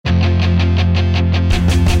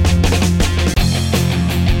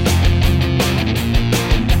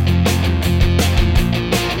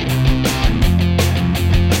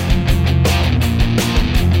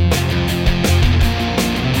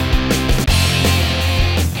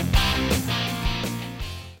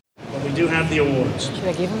the awards. Should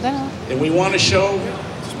I give him that? And we want to show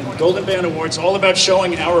Golden Band Awards, all about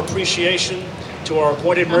showing our appreciation to our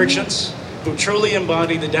appointed merchants who truly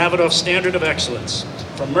embody the Davidoff standard of excellence.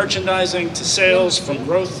 From merchandising to sales, from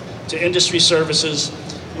growth to industry services,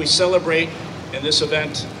 we celebrate in this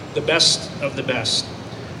event the best of the best.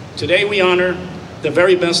 Today we honor the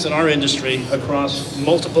very best in our industry across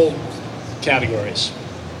multiple categories.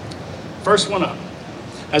 First one up.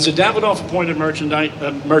 As a Davidoff appointed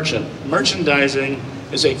merchant, merchandising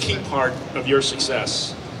is a key part of your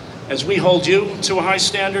success. As we hold you to a high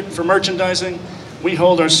standard for merchandising, we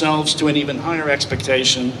hold ourselves to an even higher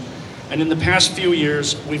expectation. And in the past few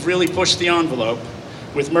years, we've really pushed the envelope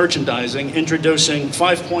with merchandising, introducing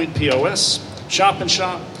 5-point POS, shop and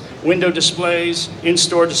shop, window displays,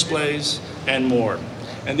 in-store displays, and more.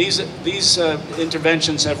 And these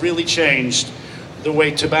interventions have really changed the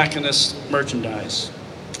way tobacconists merchandise.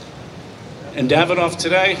 And Davidoff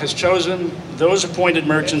today has chosen those appointed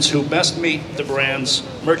merchants who best meet the brand's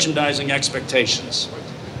merchandising expectations.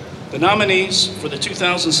 The nominees for the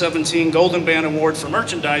 2017 Golden Band Award for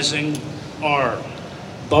Merchandising are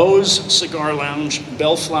Bose Cigar Lounge,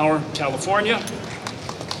 Bellflower, California;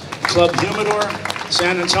 Club Humidor,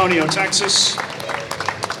 San Antonio, Texas;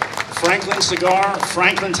 Franklin Cigar,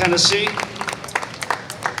 Franklin, Tennessee;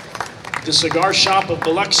 the Cigar Shop of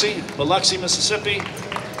Biloxi, Biloxi, Mississippi;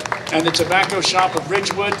 and the Tobacco Shop of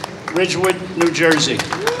Ridgewood, Ridgewood, New Jersey.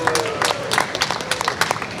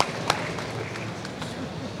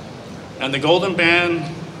 And the Golden Band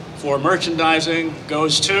for merchandising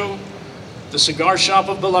goes to the Cigar Shop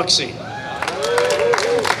of Biloxi.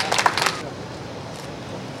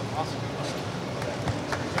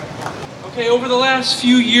 Okay, over the last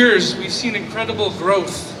few years, we've seen incredible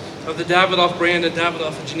growth of the Davidoff brand at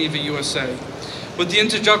Davidoff of Geneva, USA. With the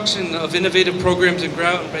introduction of innovative programs and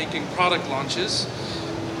groundbreaking product launches,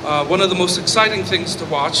 one of the most exciting things to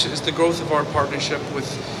watch is the growth of our partnership with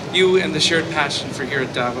you and the shared passion for here at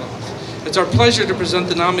Davidoff. It's our pleasure to present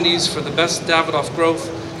the nominees for the Best Davidoff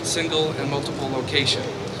Growth, Single and Multiple Location.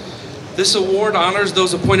 This award honors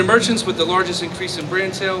those appointed merchants with the largest increase in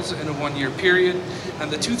brand sales in a one-year period.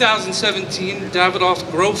 And the 2017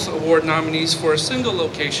 Davidoff Growth Award nominees for a single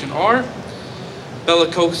location are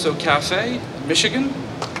Bellicoso Cafe, Michigan;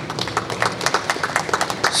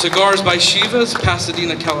 Cigars by Shiva's,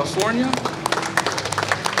 Pasadena, California;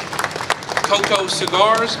 Coco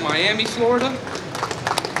Cigars, Miami, Florida;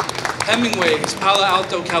 Hemingway's, Palo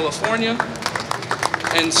Alto, California;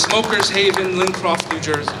 and Smokers Haven, Lincroft, New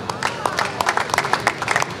Jersey.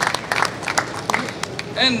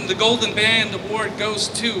 And the Golden Band Award goes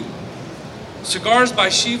to Cigars by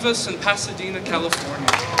Shiva's in Pasadena, California.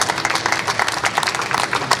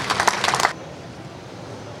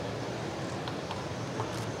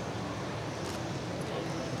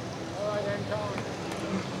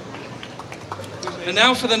 And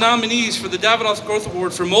now for the nominees for the Davidoff Growth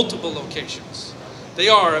Award for multiple locations. They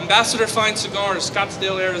are Ambassador Fine Cigars,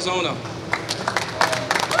 Scottsdale, Arizona;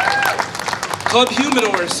 Club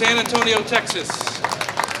Humidor, San Antonio, Texas;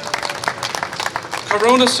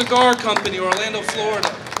 Corona Cigar Company, Orlando, Florida;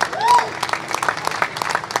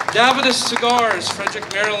 Davidoff Cigars, Frederick,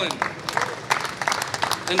 Maryland;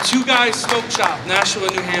 and Two Guys Smoke Shop, Nashua,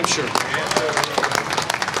 New Hampshire.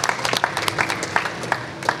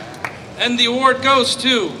 And the award goes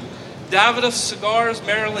to Davidoff Cigars,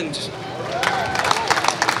 Maryland.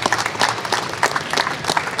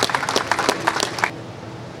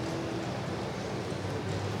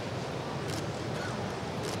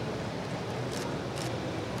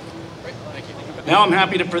 Now I'm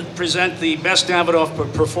happy to present the Best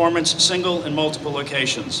Davidoff Performance Single and Multiple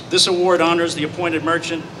Locations. This award honors the appointed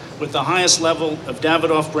merchant with the highest level of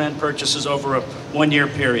Davidoff brand purchases over a one-year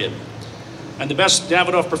period. And the Best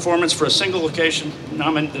Davidoff Performance for a single location,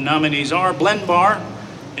 the nominees are Blend Bar,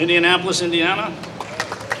 Indianapolis, Indiana;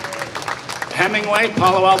 Hemingway,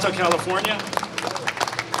 Palo Alto, California;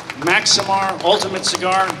 Maximar Ultimate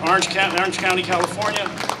Cigar, Orange County, California;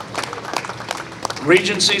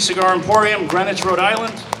 Regency Cigar Emporium, Greenwich, Rhode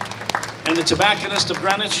Island; and the Tobacconist of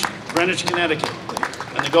Greenwich, Greenwich, Connecticut.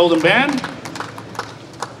 And the Golden Band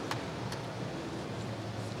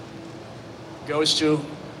goes to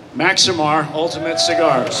Maximar Ultimate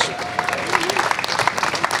Cigars.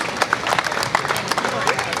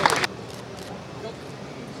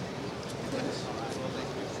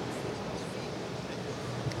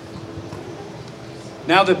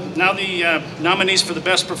 Now the nominees for the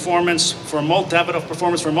best performance for Davidoff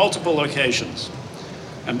Performance for multiple locations.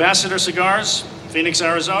 Ambassador Cigars, Phoenix,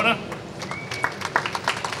 Arizona;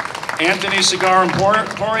 Anthony Cigar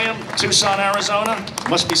Emporium, Tucson, Arizona.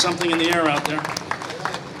 Must be something in the air out there.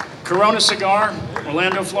 Corona Cigar,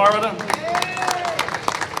 Orlando, Florida.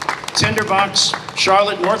 Tinderbox,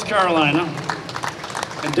 Charlotte, North Carolina.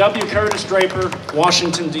 And W. Curtis Draper,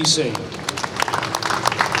 Washington, D.C.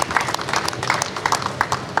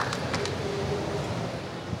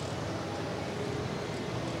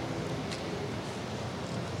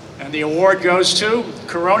 And the award goes to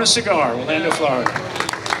Corona Cigar, Orlando, Florida.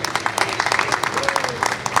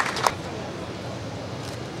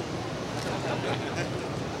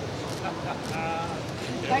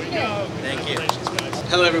 Thank you.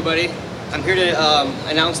 Hello, everybody. I'm here to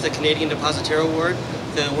announce the Canadian Depositaire Award.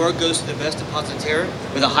 The award goes to the best depositaire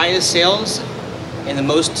with the highest sales and the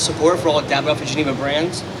most support for all Davidoff and Geneva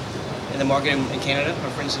brands in the market in Canada, our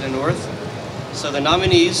friends in the north. So the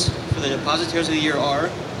nominees for the Depositaires of the Year are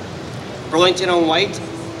Burlington on White,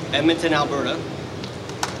 Edmonton, Alberta.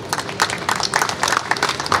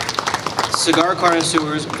 Cigar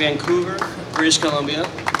Connoisseurs, Vancouver, British Columbia.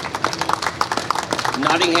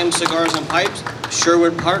 Nottingham Cigars and Pipes,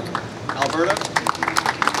 Sherwood Park, Alberta.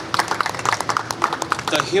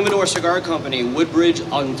 The Humidor Cigar Company, Woodbridge,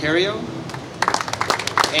 Ontario.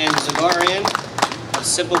 And Cigar Inn, A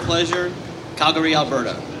Simple Pleasure, Calgary,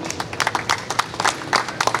 Alberta.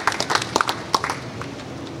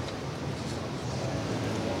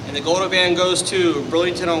 And the gold band goes to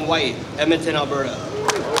Burlington on White, Edmonton, Alberta.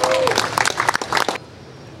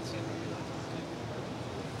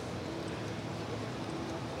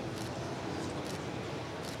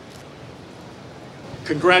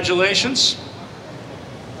 Congratulations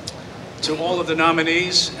to all of the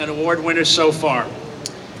nominees and award winners so far.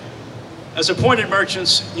 As appointed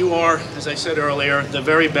merchants, you are, as I said earlier, the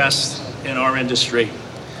very best in our industry.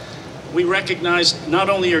 We recognize not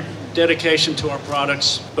only your dedication to our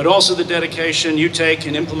products, but also the dedication you take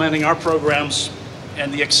in implementing our programs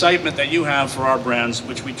and the excitement that you have for our brands,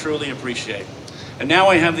 which we truly appreciate. And now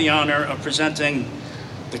I have the honor of presenting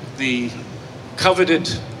the coveted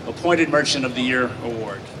Appointed Merchant of the Year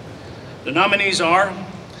Award. The nominees are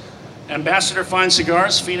Ambassador Fine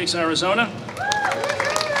Cigars, Phoenix, Arizona.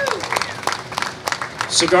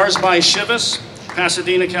 Cigars by Chivas,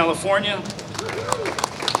 Pasadena, California.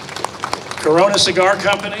 Corona Cigar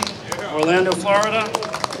Company, Orlando, Florida.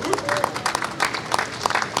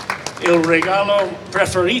 El Regalo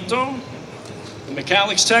Preferito,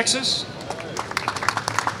 McAlix, Texas.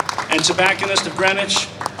 And Tobacconist of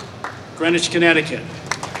Greenwich, Connecticut.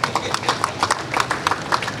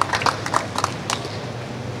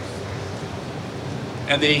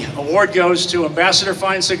 And the award goes to Ambassador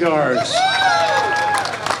Fine Cigars.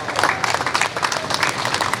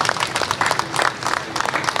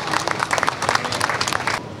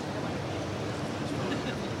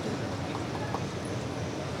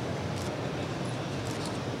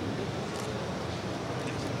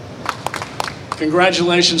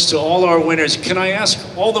 Congratulations to all our winners. Can I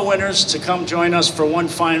ask all the winners to come join us for one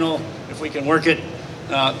final, if we can work it,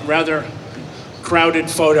 rather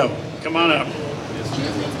crowded photo. Come on up.